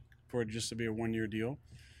for it just to be a one-year deal.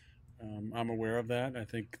 I'm aware of that. I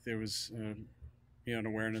think there was an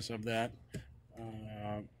awareness of that.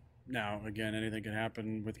 Now, again, anything can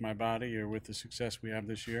happen with my body or with the success we have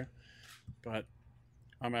this year. But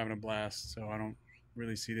I'm having a blast, so I don't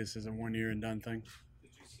really see this as a one-year and done thing.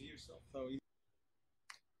 Did you see yourself, though?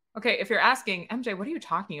 Okay, if you're asking, MJ, what are you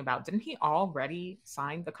talking about? Didn't he already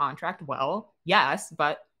sign the contract? Well, yes,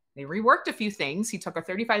 but they reworked a few things. He took a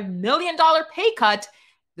 $35 million pay cut.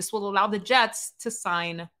 This will allow the Jets to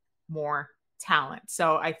sign more talent.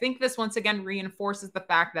 So I think this once again reinforces the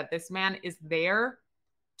fact that this man is there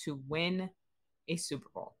to win a Super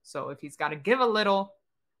Bowl. So if he's got to give a little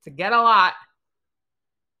to get a lot,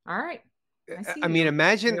 all right. I mean,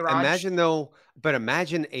 imagine a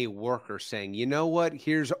worker saying, you know what,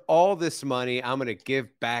 here's all this money I'm going to give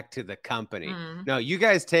back to the company. No, you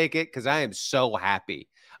guys take it because I am so happy.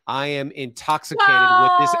 I am intoxicated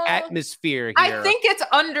with this atmosphere here. I think it's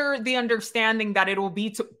under the understanding that it will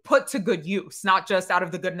be put to good use, not just out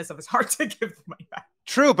of the goodness of his heart to give the money back.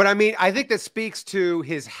 True, but I mean, I think that speaks to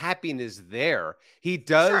his happiness there. He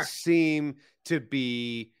does seem to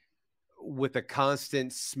be with a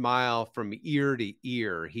constant smile from ear to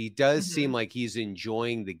ear. He does seem like he's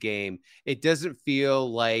enjoying the game. It doesn't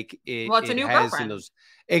feel like it's a new girlfriend.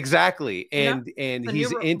 Exactly. And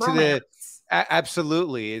he's into romance.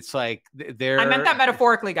 Absolutely. It's like I meant that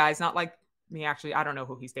metaphorically, guys, not like me. Actually, I don't know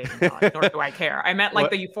who he's dating now, nor do I care. I meant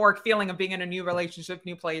like the euphoric feeling of being in a new relationship,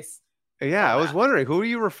 new place. Yeah, I was wondering, who are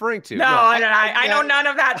you referring to? No, I know none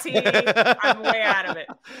of that, T. I'm way out of it.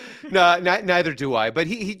 No, neither do I. But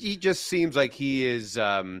he just seems like he is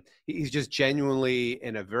he's just genuinely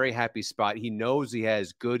in a very happy spot. He knows he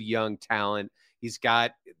has good young talent. He's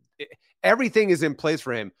got everything is in place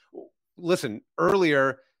for him. Listen,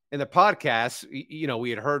 earlier in the podcast, we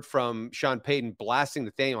had heard from Sean Payton blasting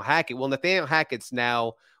Nathaniel Hackett. Well, Nathaniel Hackett's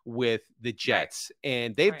now with the Jets,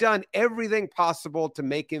 and they've done everything possible to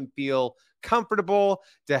make him feel comfortable,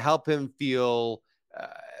 to help him feel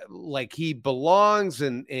like he belongs,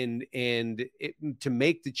 and to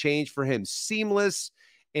make the change for him seamless.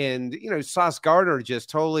 And, Sauce Gardner just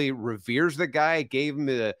totally reveres the guy, gave him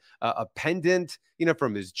a pendant,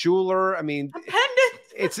 from his jeweler. I mean, a pendant.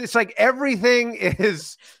 It's like everything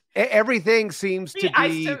seems to be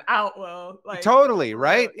iced him out, Will. Like, totally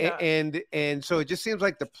right. Yeah. And so it just seems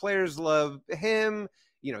like the players love him.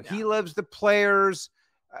 He loves the players.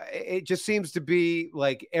 It just seems to be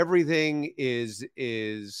like everything is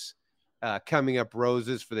coming up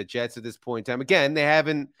roses for the Jets at this point in time. Again, they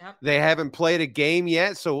haven't played a game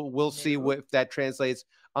yet, so we'll see if that translates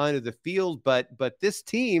onto the field. But this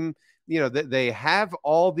team, they have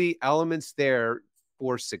all the elements there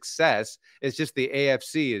for success. It's just the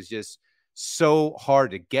AFC is just so hard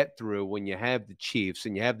to get through when you have the Chiefs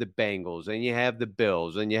and you have the Bengals and you have the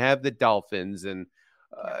Bills and you have the Dolphins and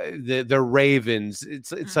the Ravens.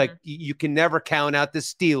 It's like you can never count out the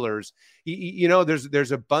Steelers.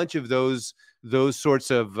 There's a bunch of those sorts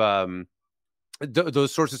of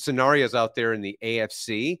scenarios out there in the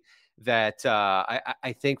AFC that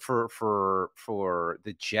I think for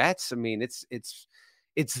the Jets. I mean,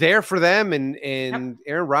 it's there for them, and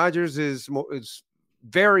Aaron Rodgers is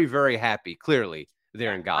very, very happy. Clearly,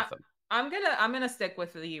 there in Gotham. I'm gonna stick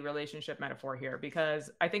with the relationship metaphor here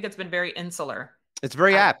because I think it's been very insular. It's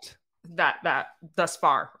very apt. That thus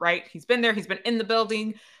far, right? He's been there. He's been in the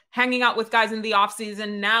building, hanging out with guys in the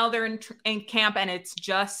offseason. Now they're in camp, and it's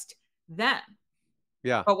just them.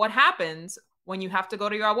 Yeah. But what happens when you have to go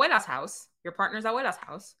to your abuela's house, your partner's abuela's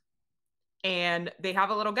house, and they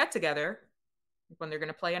have a little get together when they're going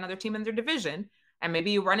to play another team in their division, and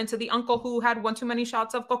maybe you run into the uncle who had one too many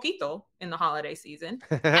shots of coquito in the holiday season,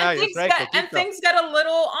 and things get a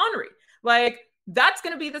little ornery. Like, that's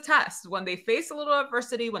going to be the test when they face a little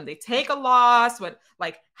adversity, when they take a loss,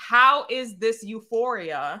 how is this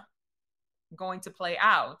euphoria going to play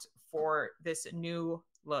out for this new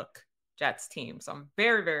look Jets team? So I'm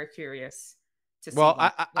very, very curious to see. Well,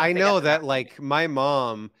 I know that like my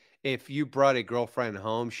mom, if you brought a girlfriend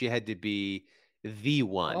home, she had to be the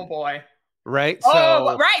one. Oh boy. Right.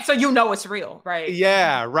 So it's real. Right.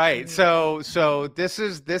 Yeah. Right. So this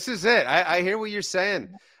is it. I hear what you're saying.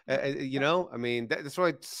 I mean, that's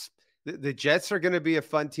why the Jets are going to be a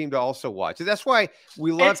fun team to also watch. That's why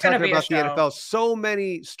we love talking about the NFL. So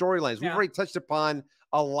many storylines. We've already touched upon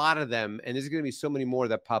a lot of them, and there's going to be so many more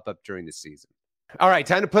that pop up during the season. All right,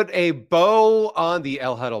 time to put a bow on the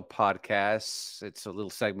El Huddle podcast. It's a little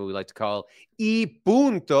segment we like to call Y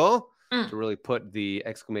Punto, to really put the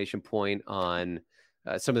exclamation point on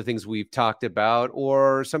some of the things we've talked about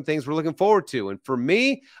or some things we're looking forward to. And for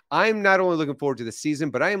me, I'm not only looking forward to the season,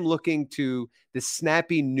 but I am looking to the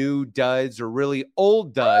snappy new duds or really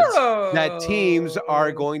old duds that teams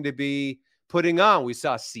are going to be putting on. We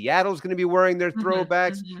saw Seattle's going to be wearing their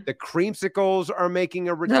throwbacks. The Creamsicles are making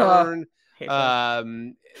a return. These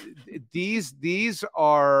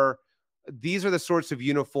are the sorts of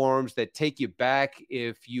uniforms that take you back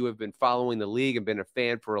if you have been following the league and been a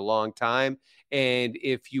fan for a long time. And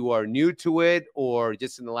if you are new to it or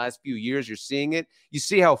just in the last few years, you're seeing it, you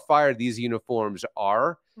see how fired these uniforms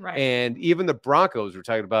are. Right. And even the Broncos, we're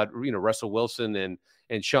talking about, Russell Wilson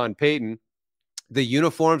and Sean Payton, the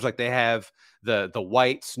uniforms, like they have the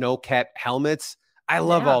white snow cap helmets. I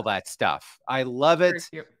love all that stuff. I love it.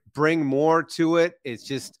 Bring more to it. It's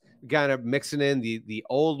just kind of mixing in the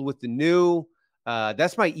old with the new.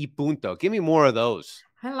 That's my Y Punto. Give me more of those.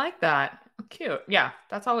 I like that. Cute. Yeah,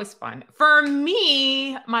 that's always fun. For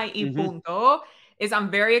me, my Y Punto is I'm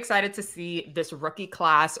very excited to see this rookie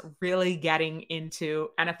class really getting into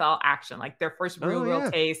NFL action, like their first real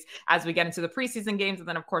taste as we get into the preseason games. And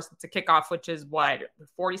then, of course, to kickoff, which is what,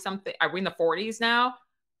 40-something? Are we in the 40s now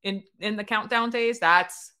in the countdown days?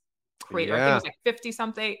 That's great. Yeah. I think it was like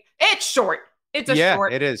 50-something. It's short. It's a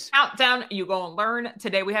short countdown. You go and learn.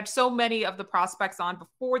 Today we had so many of the prospects on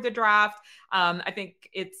before the draft. I think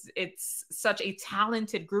it's such a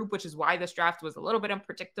talented group, which is why this draft was a little bit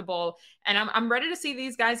unpredictable. And I'm ready to see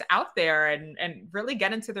these guys out there and really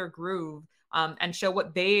get into their groove and show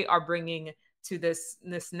what they are bringing to this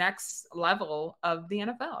next level of the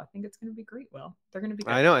NFL. I think it's going to be great, Will. They're going to be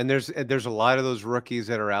great. I know, and there's a lot of those rookies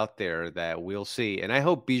that are out there that we'll see. And I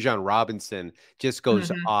hope Bijan Robinson just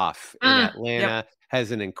goes off in Atlanta,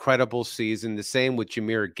 has an incredible season. The same with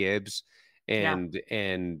Jahmyr Gibbs and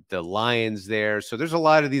the Lions there. So there's a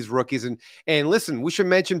lot of these rookies. And listen, we should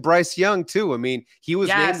mention Bryce Young too. I mean, he was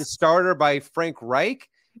named the starter by Frank Reich.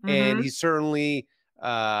 and he certainly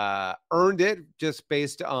earned it just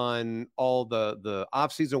based on all the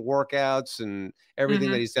offseason workouts and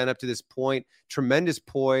everything that he's done up to this point. Tremendous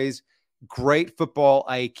poise, great football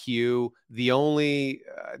IQ. The only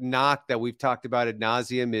knock that we've talked about ad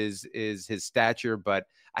nauseum is his stature, but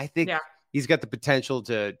I think he's got the potential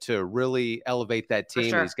to really elevate that team.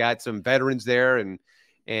 Sure. He's got some veterans there, and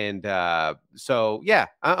so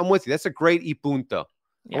I'm with you. That's a great punto.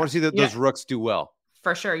 I want to see those rooks do well.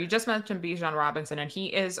 For sure. You just mentioned Bijan Robinson, and he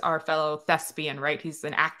is our fellow thespian, right? He's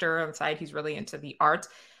an actor on the side. He's really into the art.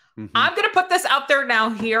 I'm going to put this out there now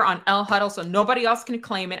here on El Huddle so nobody else can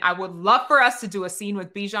claim it. I would love for us to do a scene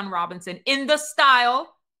with Bijan Robinson in the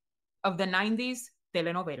style of the 90s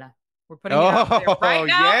telenovela. We're putting it out there right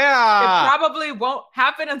now. Yeah. It probably won't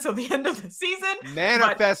happen until the end of the season.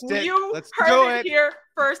 Manifest it. Let's heard it here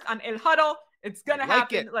first on El Huddle. It's going to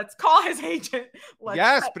happen. Let's call his agent.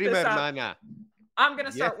 Yes, prima hermana. I'm going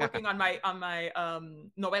to start working on my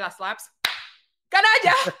novela slaps.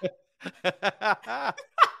 Canalla!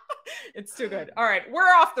 It's too good. All right, we're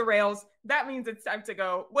off the rails. That means it's time to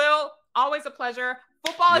go. Will, always a pleasure.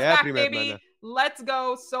 Football is back, baby. Hermana. Let's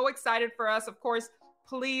go. So excited for us. Of course,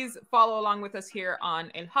 please follow along with us here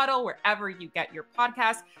on El Huddle, wherever you get your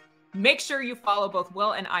podcast. Make sure you follow both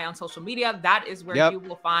Will and I on social media. That is where you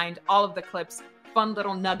will find all of the clips, fun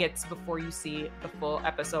little nuggets before you see the full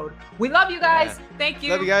episode. We love you guys. Thank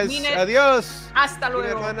you. Love you guys. Mean it. Adios. Hasta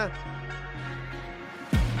luego.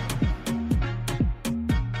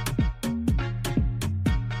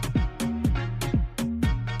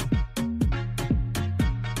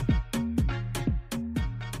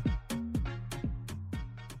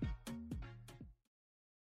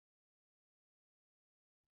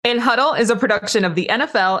 El Huddle is a production of the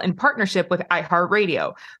NFL in partnership with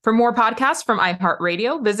iHeartRadio. For more podcasts from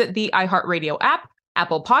iHeartRadio, visit the iHeartRadio app,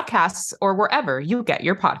 Apple Podcasts, or wherever you get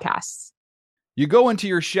your podcasts. You go into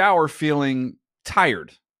your shower feeling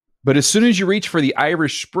tired, but as soon as you reach for the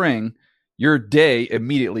Irish Spring, your day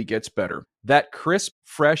immediately gets better. That crisp,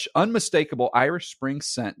 fresh, unmistakable Irish Spring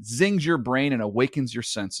scent zings your brain and awakens your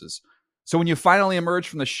senses. So when you finally emerge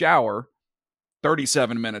from the shower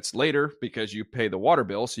 37 minutes later, because you pay the water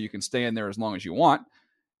bill so you can stay in there as long as you want,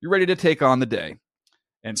 you're ready to take on the day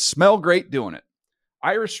and smell great doing it.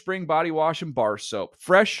 Irish Spring Body Wash and Bar Soap.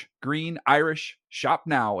 Fresh, green, Irish. Shop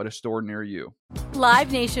now at a store near you.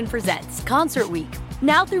 Live Nation presents Concert Week.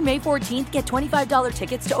 Now through May 14th, get $25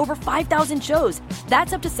 tickets to over 5,000 shows.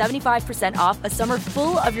 That's up to 75% off a summer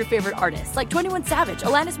full of your favorite artists like 21 Savage,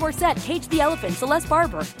 Alanis Morissette, Cage the Elephant, Celeste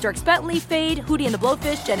Barber, Dierks Bentley, Fade, Hootie and the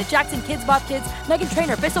Blowfish, Janet Jackson, Kids Bop Kids, Meghan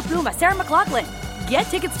Trainor, Peso Pluma, Sarah McLachlan. Get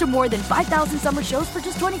tickets to more than 5,000 summer shows for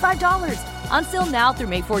just $25. On sale now through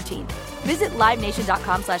May 14th. Visit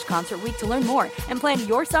livenation.com/Concert Week to learn more and plan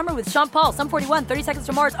your summer with Sean Paul, Sum 41, 30 Seconds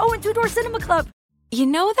to Mars, and Two Door Cinema Club. You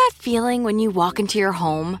know that feeling when you walk into your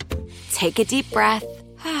home, take a deep breath,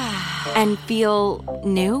 and feel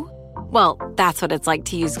new? Well, that's what it's like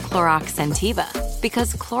to use Clorox Scentiva.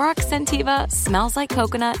 Because Clorox Scentiva smells like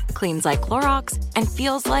coconut, cleans like Clorox, and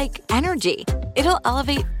feels like energy. It'll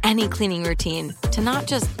elevate any cleaning routine to not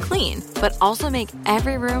just clean, but also make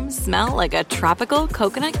every room smell like a tropical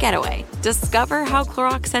coconut getaway. Discover how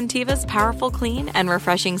Clorox Scentiva's powerful clean and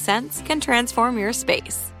refreshing scents can transform your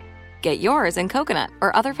space. Get yours in coconut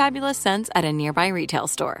or other fabulous scents at a nearby retail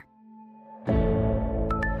store.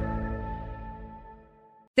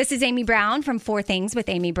 This is Amy Brown from 4 Things with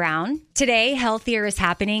Amy Brown. Today, Healthier is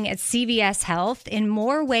happening at CVS Health in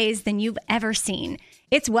more ways than you've ever seen.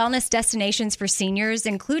 It's wellness destinations for seniors,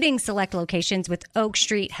 including select locations with Oak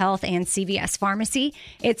Street Health and CVS Pharmacy.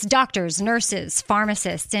 It's doctors, nurses,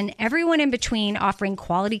 pharmacists, and everyone in between offering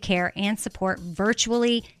quality care and support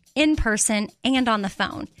virtually, in person, and on the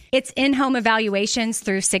phone. It's in-home evaluations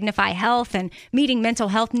through Signify Health and meeting mental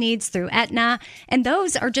health needs through Aetna. And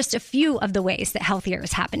those are just a few of the ways that Healthier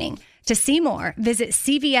is happening. To see more, visit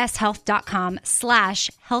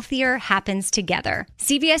cvshealth.com/healthier happens together.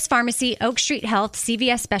 CVS Pharmacy, Oak Street Health,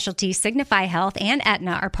 CVS Specialty, Signify Health, and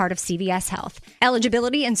Aetna are part of CVS Health.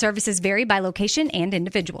 Eligibility and services vary by location and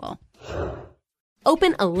individual.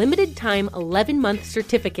 Open a limited-time 11-month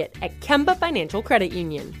certificate at Kemba Financial Credit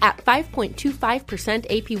Union. At 5.25%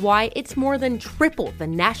 APY, it's more than triple the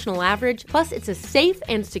national average, plus it's a safe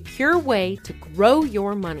and secure way to grow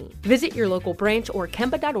your money. Visit your local branch or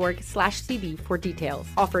kemba.org/cb for details.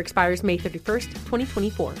 Offer expires May 31st,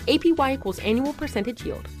 2024. APY equals annual percentage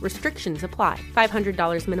yield. Restrictions apply.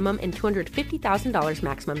 $500 minimum and $250,000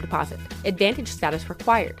 maximum deposit. Advantage status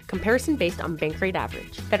required. Comparison based on bank rate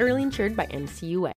average. Federally insured by NCUA.